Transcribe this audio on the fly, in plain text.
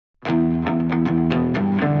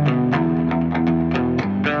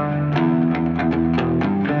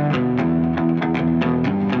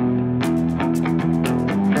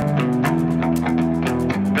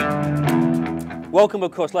Welcome,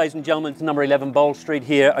 of course, ladies and gentlemen, to number 11 Bowl Street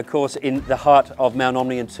here, of course, in the heart of Mount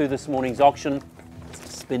Ommaney, and to this morning's auction.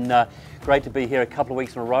 It's been great to be here a couple of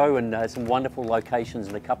weeks in a row, and some wonderful locations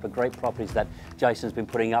and a couple of great properties that Jason's been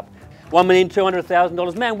putting up.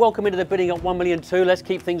 $1,200,000. Man, welcome into the bidding at $1,200,000. Let's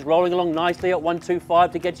keep things rolling along nicely at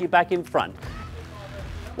 $125,000 to get you back in front.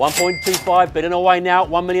 1.25 bidding away now at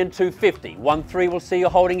 $1,250,000. 1.3 will see you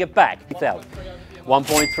holding it back.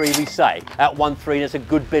 1.3 we say. At 1.3, there's a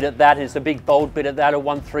good bid at that. It's a big bold bid at that. At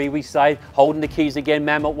 1.3 we say. Holding the keys again,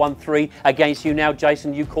 ma'am, at 1.3. Against you now,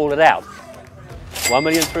 Jason, you call it out.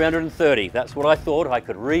 1,330,000. That's what I thought. I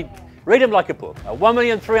could read them like a book. At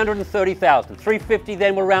 1,330,000. 350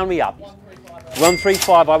 then will round me up.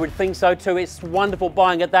 135, I would think so too. It's wonderful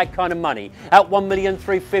buying at that kind of money. At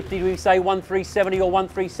 1,350,000, we say 1,370 or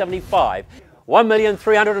 1,375.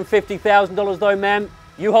 $1,350,000 though, ma'am,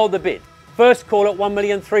 you hold the bid. First call at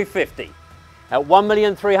 1,350,000. At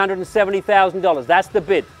 $1,370,000, that's the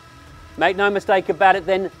bid. Make no mistake about it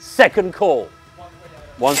then, second call.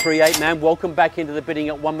 138, ma'am, welcome back into the bidding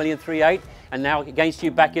at 1,380,000. And now against you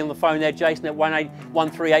back in on the phone there, Jason, at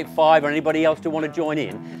 1,385, or anybody else to want to join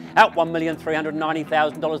in. At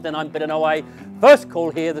 $1,390,000, then I'm bidding away. First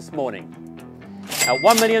call here this morning. At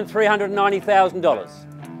 $1,390,000.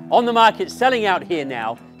 On the market, selling out here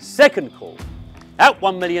now, second call. At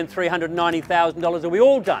 $1,390,000, are we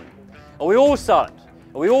all done? Are we all silent?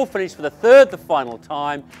 Are we all finished for the third, the final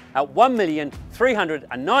time? At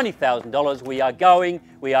 $1,390,000, we are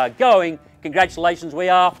going. Congratulations, we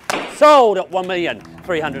are sold at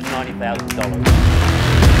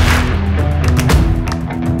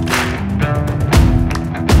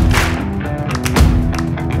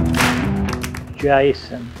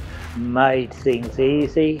Jason made things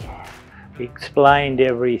easy, explained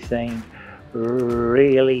everything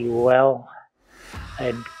really well,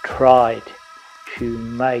 and tried to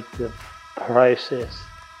make the process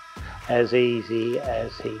as easy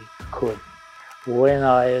as he could. When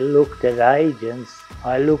I looked at agents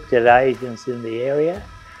in the area,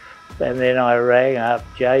 and then I rang up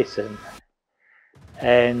Jason,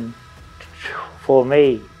 and for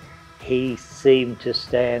me, he seemed to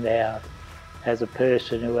stand out as a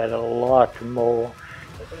person who had a lot more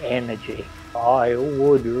energy. I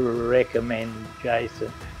would recommend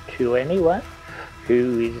Jason to anyone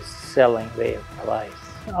who is selling their place.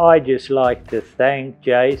 I'd just like to thank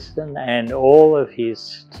Jason and all of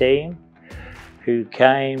his team who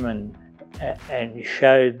came and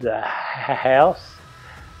showed the house,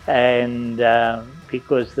 and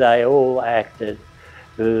because they all acted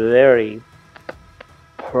very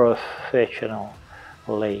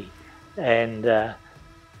professionally, and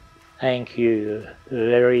thank you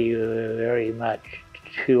very, very much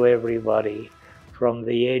to everybody from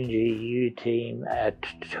the NGU team at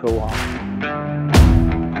Toowong.